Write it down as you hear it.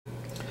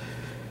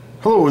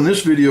Hello, in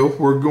this video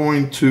we're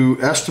going to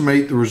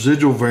estimate the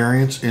residual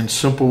variance in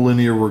simple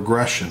linear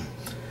regression.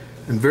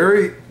 And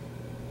very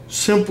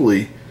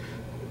simply,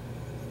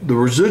 the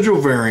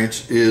residual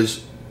variance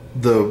is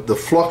the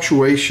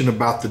fluctuation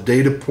about the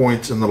data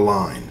points in the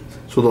line.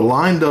 So the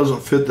line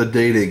doesn't fit the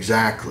data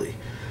exactly.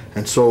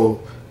 And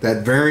so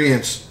that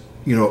variance,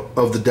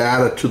 of the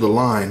data to the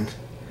line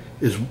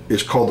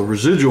is called the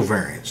residual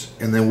variance.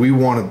 And then we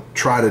want to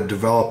try to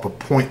develop a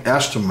point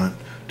estimate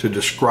to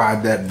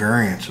describe that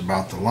variance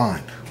about the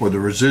line, or the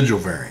residual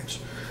variance.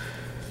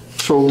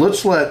 So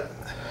let's let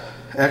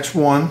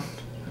x1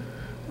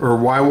 or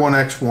y1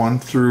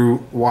 x1 through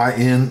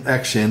yn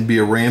xn be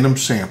a random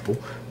sample.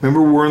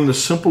 Remember, we're in the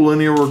simple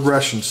linear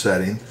regression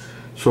setting,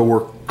 so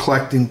we're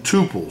collecting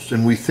tuples,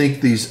 and we think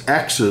these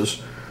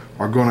x's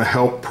are going to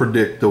help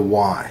predict the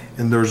y,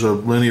 and there's a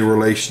linear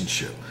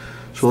relationship.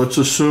 So let's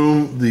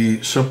assume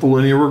the simple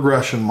linear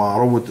regression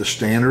model with the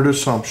standard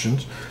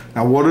assumptions.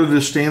 Now, what are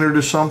the standard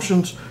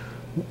assumptions?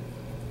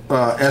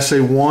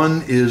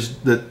 SA1 is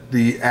that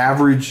the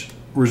average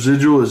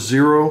residual is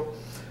 0.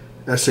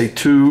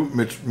 SA2,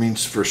 which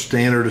means for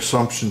standard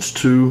assumptions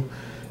 2,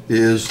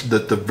 is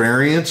that the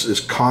variance is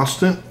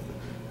constant.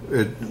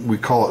 We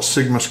call it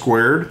sigma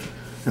squared.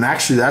 And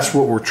actually, that's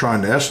what we're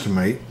trying to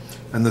estimate.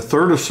 And the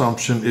third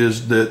assumption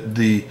is that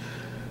the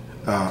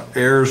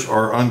errors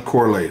are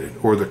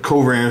uncorrelated, or the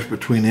covariance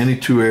between any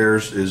two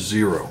errors is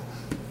 0.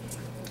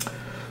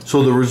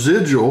 So the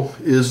residual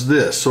is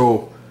this.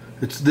 So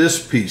it's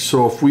this piece.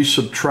 So if we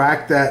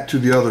subtract that to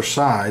the other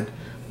side,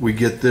 we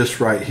get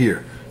this right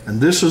here. And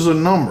this is a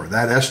number.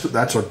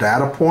 That's our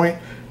data point,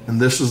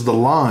 and this is the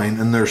line,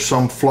 and there's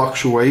some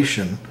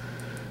fluctuation,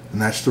 and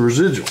that's the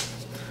residual.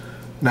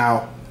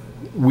 Now,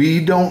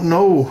 we don't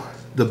know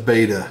the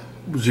beta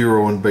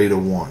 0 and beta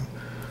 1.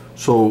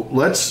 So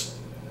let's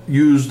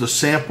use the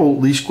sample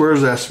least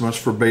squares estimates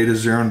for beta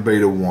 0 and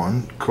beta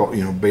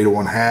 1, beta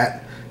 1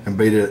 hat and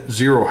beta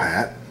 0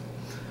 hat.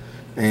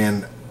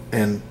 And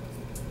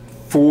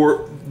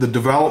for the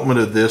development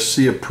of this,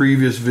 see a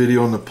previous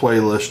video in the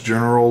playlist,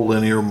 General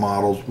Linear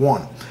Models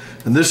 1.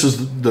 And this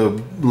is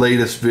the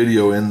latest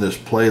video in this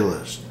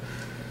playlist.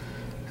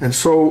 And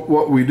so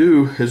what we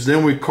do is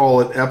then we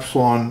call it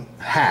epsilon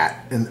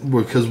hat, and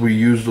because we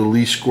use the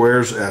least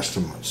squares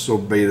estimates. So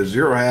beta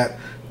 0 hat,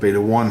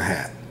 beta 1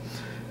 hat.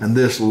 And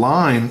this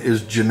line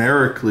is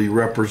generically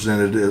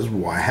represented as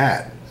y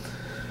hat.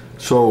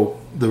 So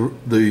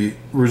the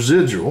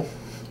residual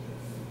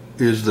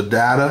is the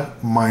data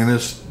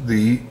minus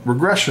the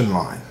regression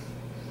line.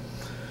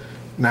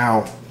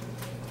 Now,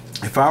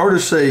 if I were to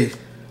say,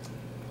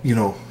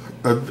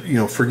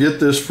 forget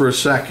this for a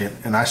second,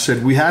 and I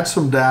said we had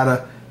some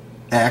data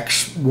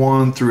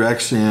x1 through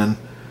xn,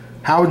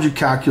 how would you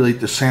calculate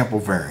the sample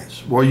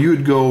variance? Well, you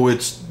would go,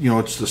 it's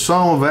the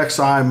sum of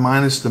xi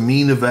minus the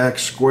mean of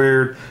x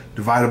squared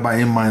divided by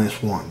n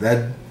minus 1.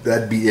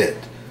 That'd be it,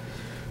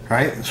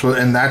 right? So,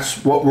 and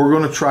that's what we're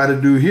going to try to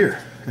do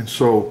here. And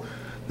so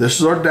this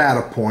is our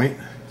data point,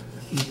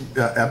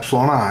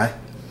 epsilon I.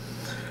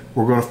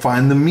 We're going to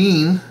find the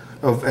mean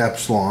of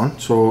epsilon,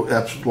 so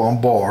epsilon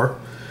bar,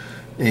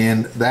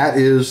 and that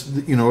is,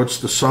 it's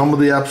the sum of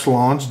the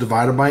epsilons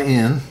divided by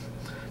n.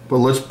 But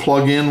let's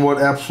plug in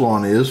what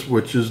epsilon is,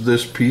 which is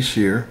this piece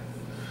here.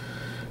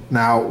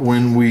 Now,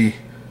 when we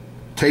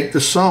take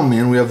the sum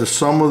in, we have the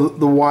sum of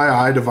the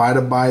yi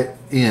divided by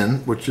n,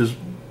 which is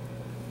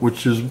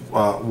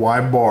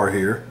y bar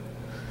here.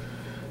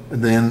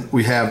 And then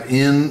we have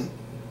n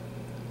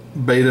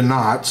beta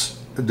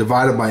knots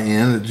divided by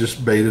n, it's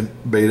just beta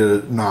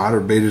naught or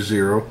beta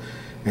 0.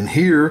 And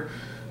here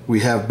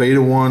we have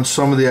beta 1,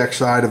 sum of the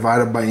xi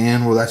divided by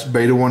n. Well, that's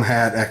beta 1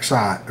 hat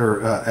xi,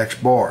 or x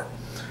bar.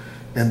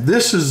 And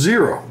this is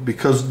 0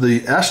 because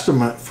the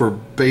estimate for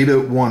beta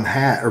 1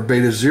 hat or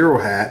beta 0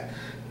 hat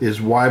is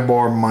y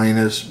bar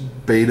minus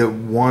beta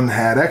 1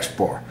 hat x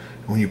bar.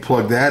 And when you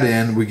plug that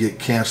in, we get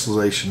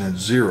cancellation at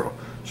 0.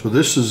 So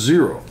this is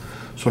 0.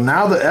 So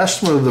now the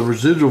estimate of the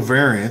residual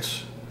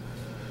variance,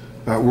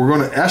 we're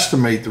going to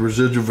estimate the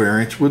residual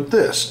variance with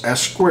this,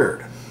 s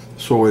squared.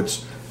 So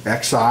it's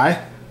xi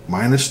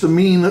minus the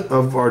mean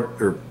of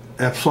or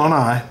epsilon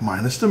I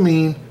minus the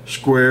mean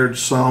squared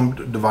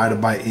summed divided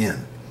by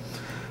n.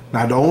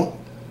 Now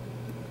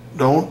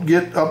don't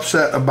get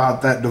upset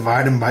about that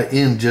dividing by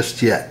n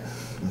just yet,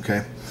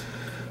 okay?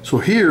 So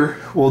here,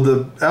 well,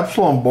 the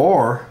epsilon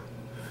bar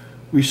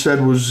we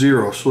said was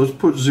 0, so let's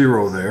put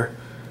 0 there.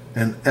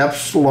 And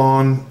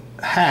epsilon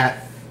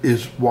hat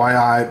is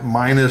yi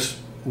minus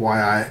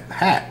yi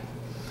hat,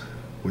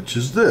 which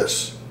is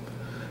this.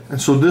 And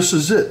so this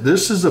is it.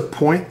 This is a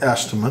point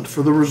estimate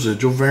for the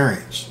residual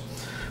variance.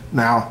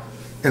 Now,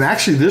 and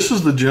actually this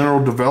is the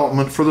general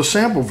development for the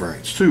sample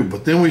variance too,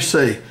 but then we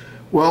say,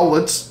 well,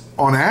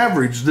 on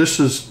average, this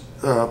is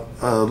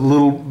a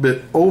little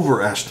bit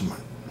overestimate.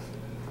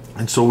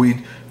 And so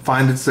we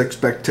find its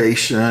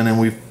expectation, and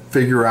we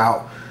figure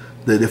out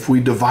that if we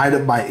divide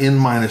it by n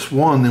minus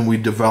 1, then we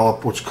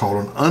develop what's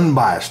called an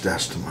unbiased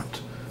estimate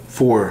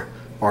for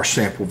our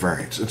sample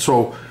variance. And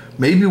so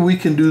maybe we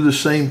can do the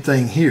same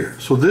thing here.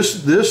 So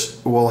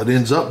well, it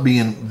ends up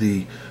being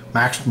the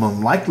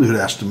maximum likelihood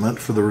estimate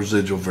for the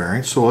residual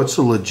variance, so it's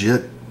a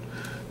legit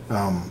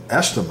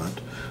estimate.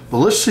 But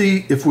let's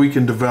see if we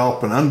can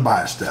develop an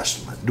unbiased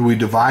estimate. Do we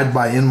divide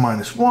by n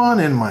minus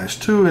 1, n minus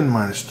 2, n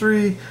minus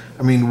 3?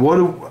 I mean,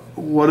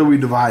 what do we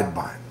divide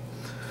by?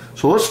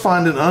 So let's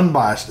find an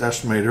unbiased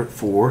estimator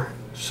for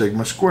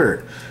sigma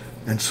squared.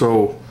 And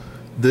so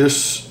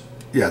this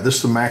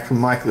is the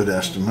maximum likelihood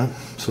estimate.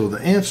 So the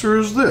answer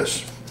is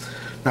this.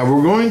 Now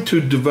we're going to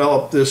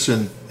develop this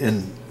in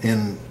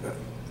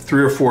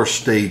 3 or 4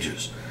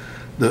 stages.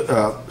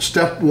 The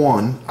step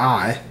 1,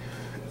 I,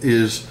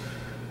 is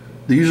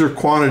these are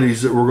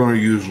quantities that we're going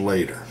to use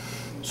later.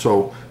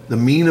 So the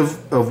mean of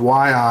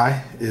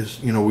yi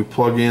is, we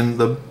plug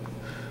in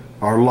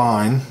our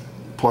line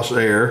plus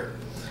error,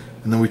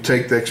 and then we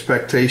take the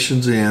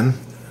expectations in.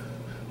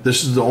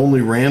 This is the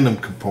only random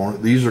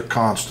component. These are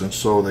constants,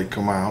 so they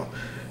come out.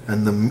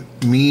 And the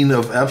mean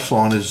of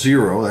epsilon is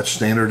 0. That's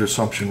standard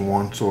assumption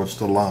 1, so it's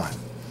the line.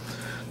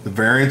 The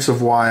variance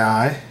of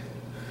yi,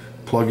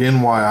 plug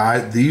in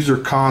yi. These are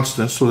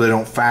constants, so they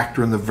don't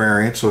factor in the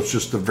variance, so it's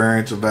just the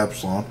variance of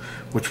epsilon,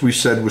 which we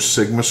said was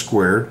sigma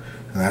squared,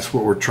 and that's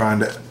what we're trying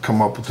to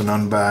come up with an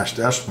unbiased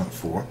estimate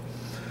for.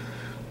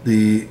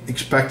 The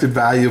expected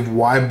value of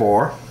y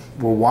bar.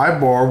 Well, y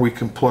bar, we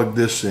can plug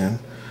this in.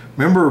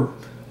 Remember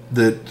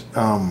that,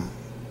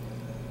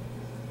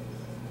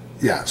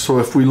 so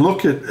if we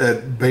look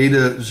at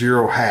beta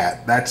 0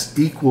 hat, that's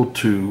equal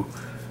to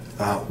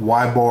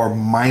y bar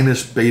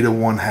minus beta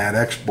 1 hat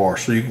x bar.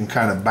 So you can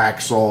kind of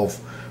back solve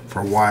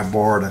for y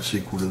bar, and it's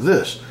equal to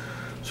this.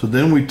 So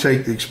then we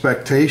take the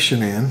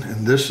expectation in,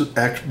 and this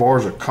x bar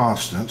is a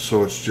constant,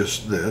 so it's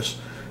just this.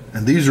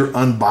 And these are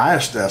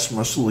unbiased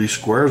estimates, the least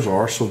squares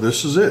are, so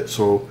this is it.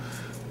 So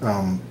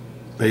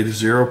beta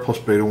 0 plus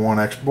beta 1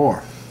 x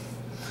bar.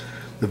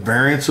 The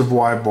variance of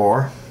y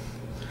bar.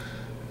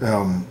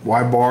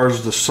 Y bar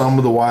is the sum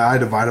of the yi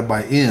divided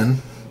by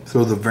n,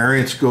 so the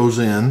variance goes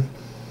in,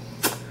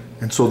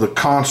 and so the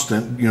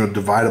constant,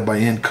 divided by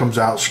n comes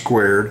out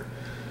squared.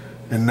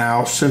 And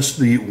now, since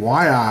the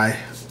yi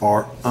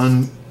are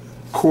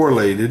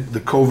uncorrelated, the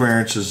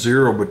covariance is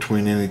 0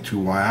 between any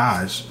two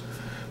yi's.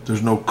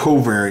 There's no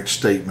covariance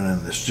statement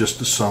in this, just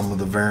the sum of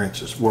the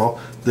variances. Well,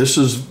 this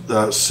is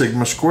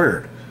sigma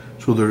squared.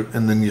 So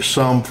and then you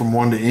sum from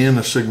 1 to n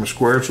a sigma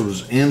squared, so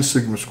there's n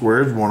sigma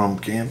squared, one of them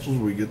cancels,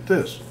 we get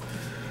this.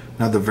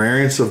 Now the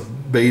variance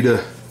of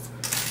beta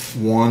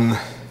 1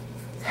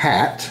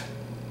 hat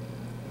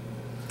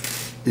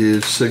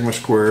is sigma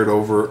squared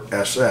over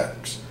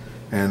sx.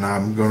 And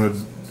I'm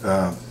going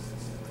to,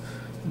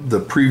 the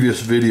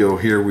previous video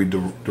here, we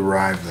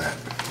derived that.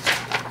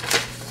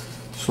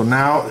 So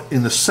now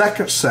in the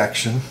second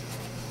section,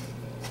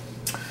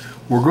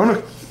 we're going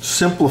to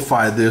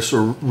simplify this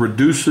or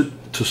reduce it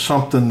to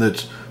something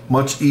that's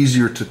much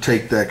easier to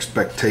take the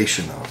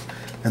expectation of.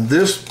 And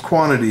this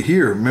quantity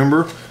here,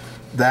 remember,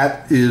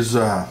 that is,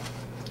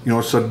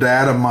 it's a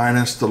data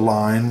minus the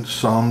line,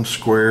 sum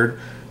squared,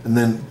 and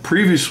then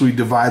previously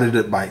divided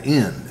it by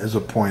n as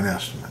a point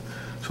estimate.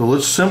 So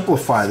let's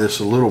simplify this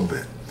a little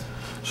bit.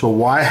 So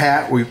y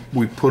hat, we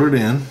put it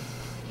in,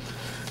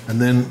 and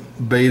then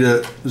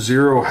beta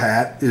 0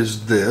 hat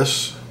is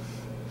this.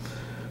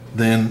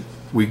 Then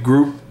we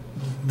group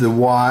the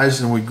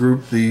y's and we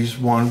group these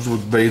ones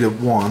with beta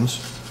 1s,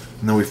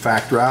 and then we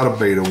factor out a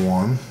beta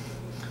 1.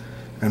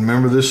 And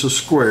remember, this is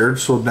squared,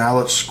 so now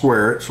let's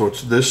square it. So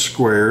it's this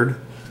squared,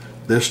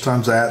 this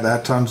times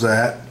that times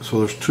that, so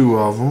there's 2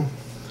 of them,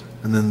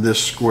 and then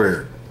this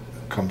squared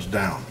comes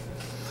down.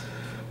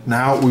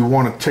 Now we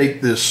want to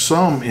take this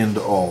sum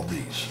into all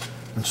these,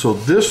 and so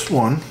this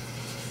one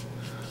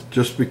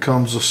just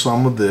becomes the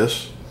sum of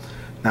this.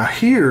 Now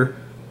here,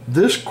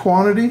 this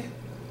quantity,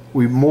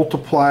 we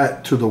multiply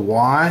it to the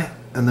y,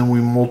 and then we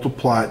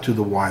multiply it to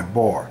the y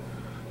bar.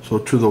 So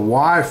to the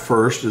y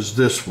first is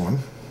this one.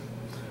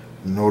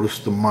 Notice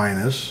the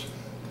minus.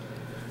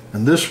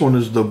 And this one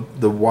is the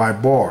y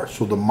bar.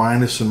 So the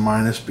minus and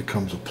minus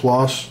becomes a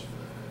plus,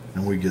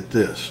 and we get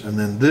this. And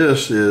then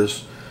this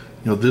is,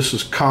 this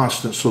is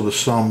constant, so the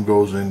sum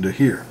goes into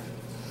here.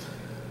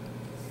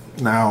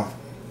 Now,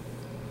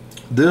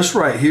 this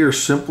right here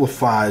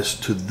simplifies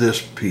to this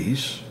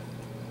piece.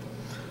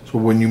 So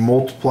when you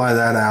multiply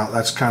that out,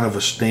 that's kind of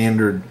a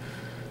standard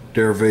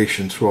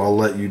derivation, so I'll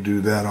let you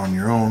do that on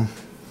your own.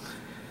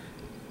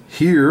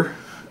 Here,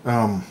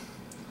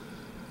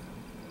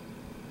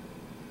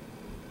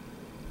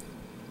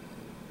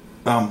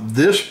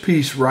 this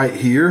piece right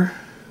here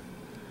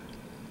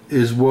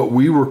is what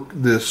we were,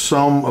 the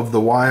sum of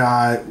the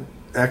yi,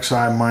 xi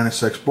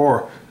minus x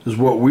bar is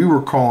what we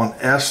were calling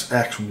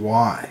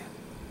sxy.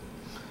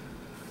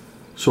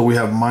 So we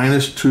have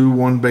minus 2,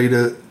 1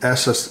 beta,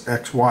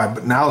 sxy,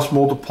 but now let's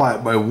multiply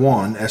it by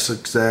 1,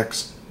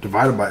 sxx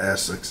divided by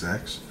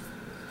sxx.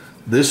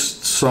 This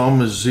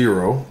sum is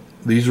 0.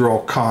 These are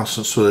all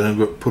constants, so they don't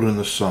get put in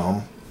the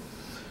sum.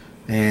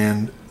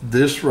 And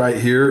this right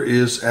here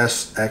is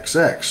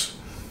sxx.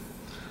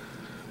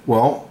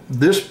 Well,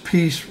 this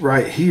piece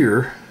right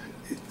here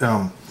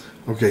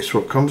Okay, so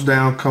it comes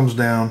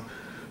down.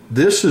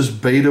 This is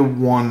beta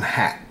 1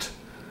 hat.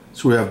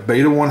 So we have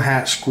beta 1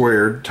 hat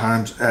squared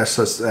times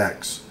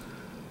SSX,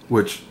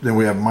 which then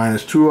we have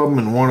minus 2 of them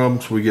and 1 of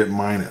them, so we get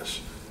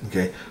minus.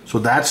 Okay, so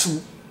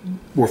that's,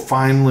 we're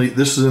finally,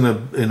 this is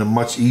in a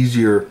much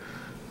easier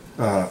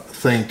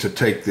thing to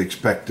take the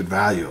expected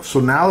value of. So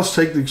now let's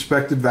take the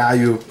expected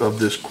value of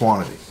this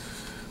quantity,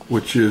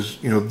 which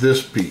is, you know,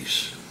 this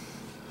piece.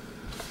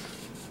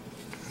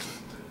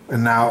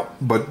 And now,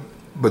 but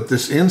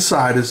this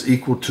inside is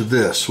equal to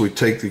this. So we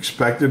take the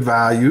expected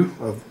value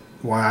of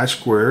yi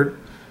squared,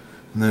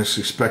 and then it's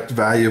the expected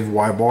value of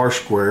y bar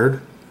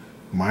squared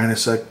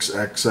minus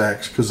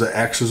xxx, because the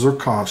x's are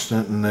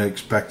constant, and the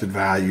expected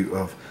value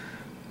of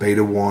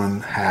beta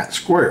 1 hat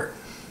squared.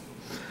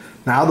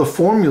 Now the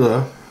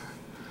formula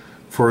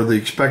for the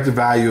expected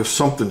value of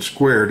something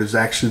squared is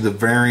actually the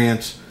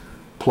variance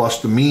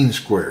plus the mean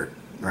squared,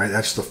 right?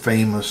 That's the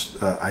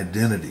famous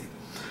identity.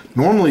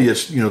 Normally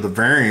it's, you know, the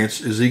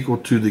variance is equal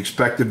to the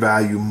expected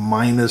value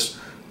minus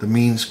the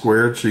mean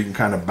squared, so you can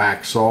kind of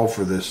back solve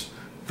for this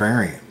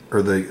variant,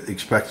 or the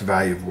expected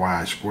value of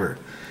y squared.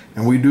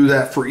 And we do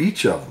that for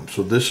each of them.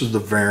 So this is the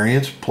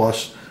variance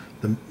plus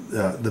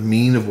the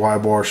mean of y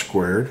bar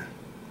squared.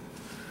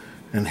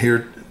 And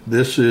here,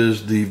 this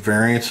is the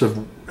variance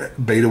of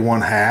beta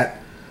 1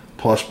 hat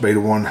plus beta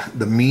 1,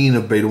 the mean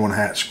of beta 1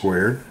 hat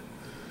squared.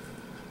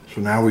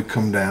 So now we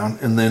come down,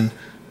 and then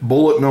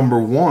bullet number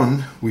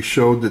 1, we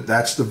showed that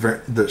that's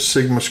the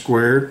sigma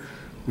squared.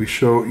 We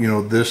show, you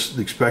know, this,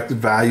 the expected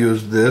value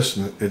is this,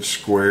 and it's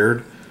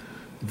squared.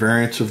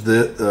 Variance of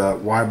the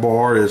y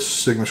bar is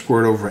sigma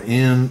squared over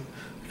n.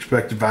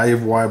 Expected value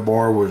of y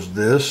bar was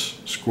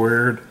this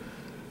squared,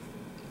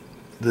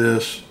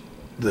 this.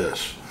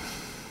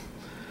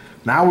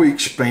 Now we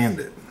expand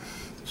it.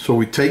 So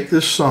we take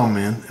this sum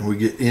in, and we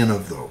get n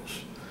of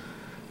those.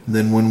 And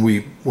then when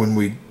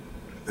we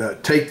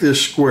take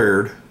this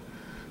squared,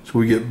 so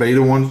we get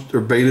beta 1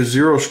 or beta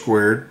 0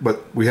 squared,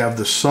 but we have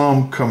the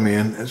sum come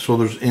in, and so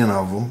there's n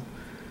of them.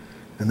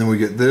 And then we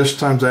get this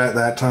times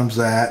that times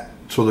that,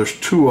 so there's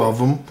 2 of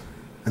them.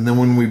 And then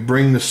when we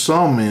bring the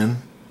sum in,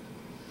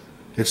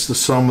 it's the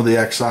sum of the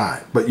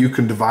xi. But you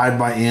can divide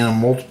by n and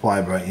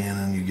multiply by n,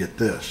 and you get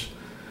this.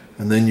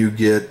 And then you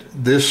get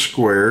this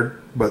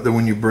squared, but then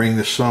when you bring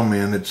the sum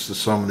in, it's the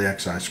sum of the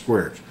xi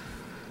squared.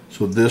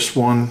 So this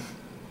one,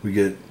 we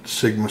get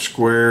sigma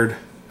squared.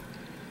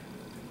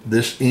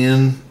 This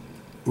n,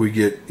 we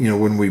get, you know,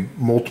 when we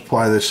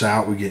multiply this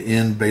out, we get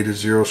n beta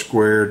 0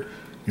 squared.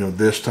 You know,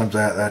 this times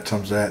that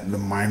times that, and the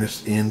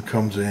minus n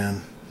comes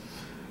in.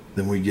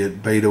 Then we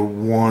get beta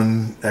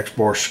 1 x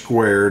bar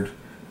squared,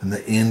 and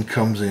the n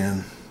comes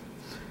in.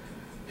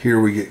 Here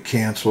we get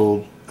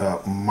canceled,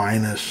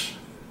 minus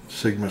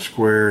sigma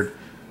squared,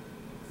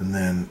 and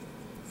then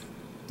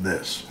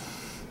this.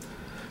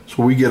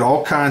 So we get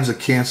all kinds of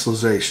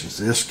cancelizations.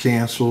 This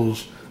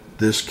cancels,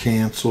 this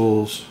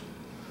cancels.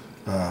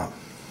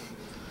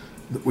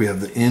 We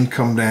have the n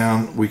come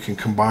down. We can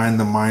combine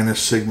the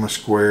minus sigma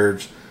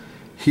squareds.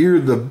 Here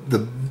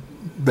the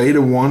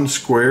beta 1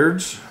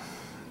 squareds,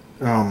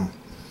 and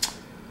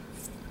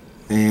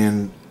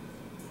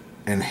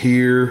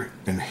here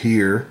and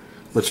here.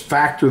 Let's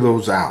factor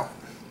those out,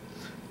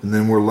 and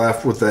then we're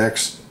left with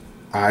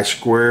xi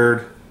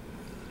squared.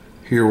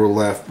 Here we're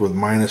left with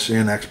minus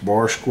n x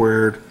bar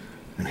squared,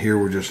 and here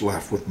we're just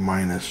left with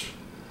minus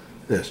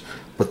this.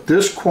 But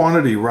this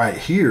quantity right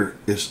here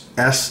is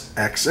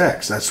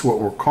SXX. That's what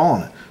we're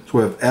calling it. So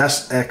we have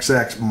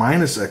SXX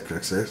minus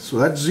XXX, so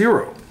that's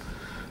 0.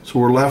 So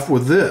we're left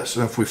with this.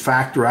 And if we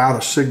factor out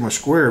a sigma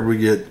squared, we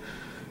get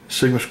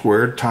sigma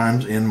squared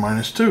times n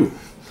minus 2.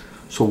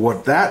 So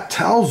what that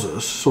tells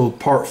us, so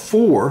part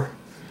 4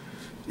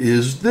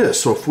 is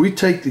this. So if we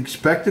take the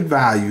expected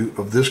value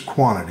of this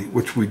quantity,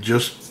 which we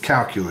just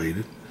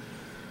calculated,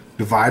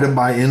 divided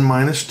by n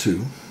minus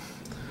 2,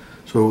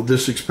 so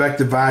this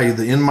expected value,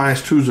 the n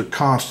minus 2 is a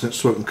constant,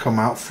 so it can come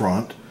out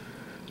front.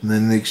 And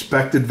then the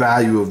expected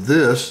value of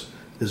this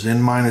is n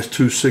minus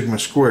 2 sigma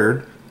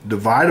squared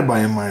divided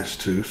by n minus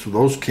 2. So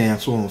those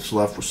cancel, and it's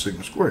left with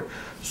sigma squared.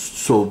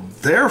 So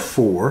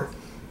therefore,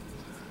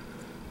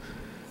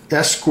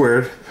 s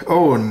squared,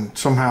 oh, and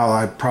somehow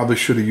I probably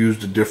should have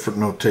used a different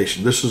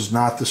notation. This is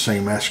not the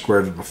same s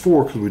squared as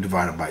before because we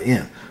divided by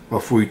n. But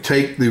if we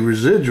take the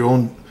residual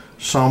and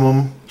sum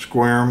them,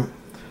 square them,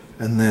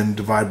 and then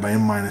divide by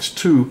n minus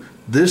 2,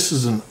 this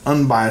is an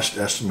unbiased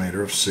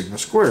estimator of sigma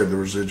squared, the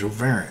residual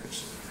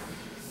variance.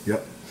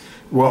 Yep.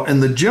 Well,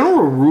 and the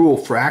general rule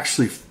for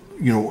actually,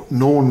 you know,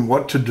 knowing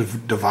what to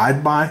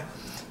divide by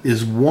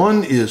is,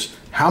 one is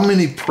how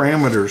many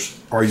parameters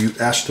are you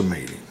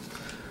estimating.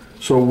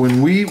 So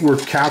when we were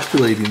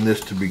calculating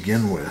this to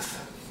begin with,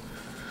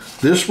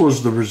 this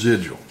was the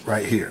residual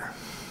right here,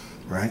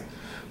 right?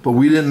 But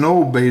we didn't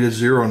know beta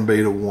 0 and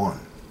beta 1.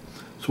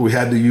 So we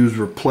had to use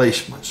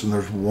replacements, and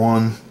there's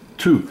 1,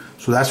 2.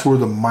 So that's where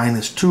the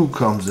minus 2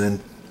 comes in,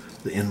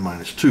 the n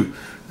minus 2.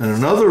 And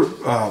another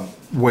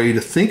way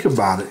to think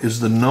about it is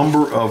the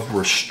number of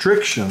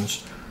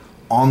restrictions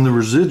on the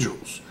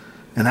residuals.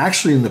 And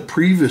actually in the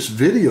previous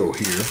video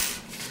here,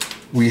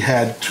 we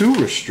had 2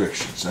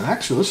 restrictions. And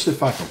actually, let's see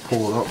if I can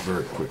pull it up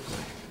very quickly.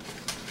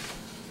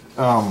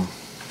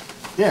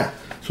 Yeah,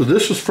 so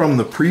this was from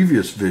the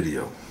previous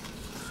video.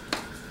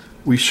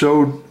 We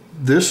showed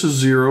this is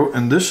 0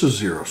 and this is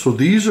 0. So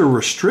these are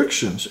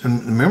restrictions.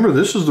 And remember,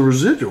 this is the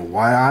residual,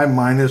 yi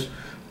minus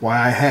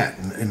yi hat.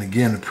 And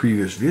again, the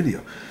previous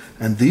video.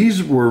 And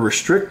these were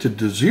restricted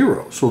to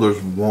 0. So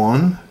there's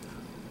 1,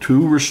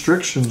 2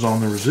 restrictions on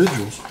the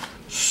residuals.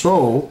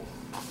 So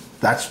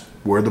that's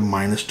where the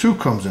 -2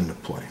 comes into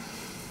play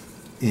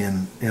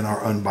in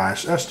our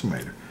unbiased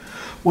estimator.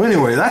 Well,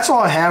 anyway, that's all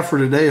I have for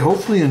today.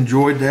 Hopefully you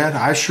enjoyed that.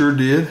 I sure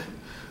did.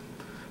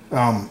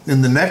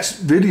 In the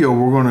next video,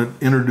 we're going to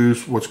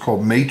introduce what's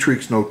called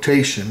matrix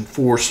notation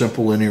for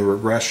simple linear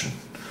regression.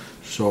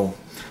 So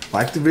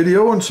like the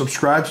video and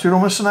subscribe so you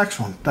don't miss the next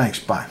one. Thanks.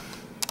 Bye.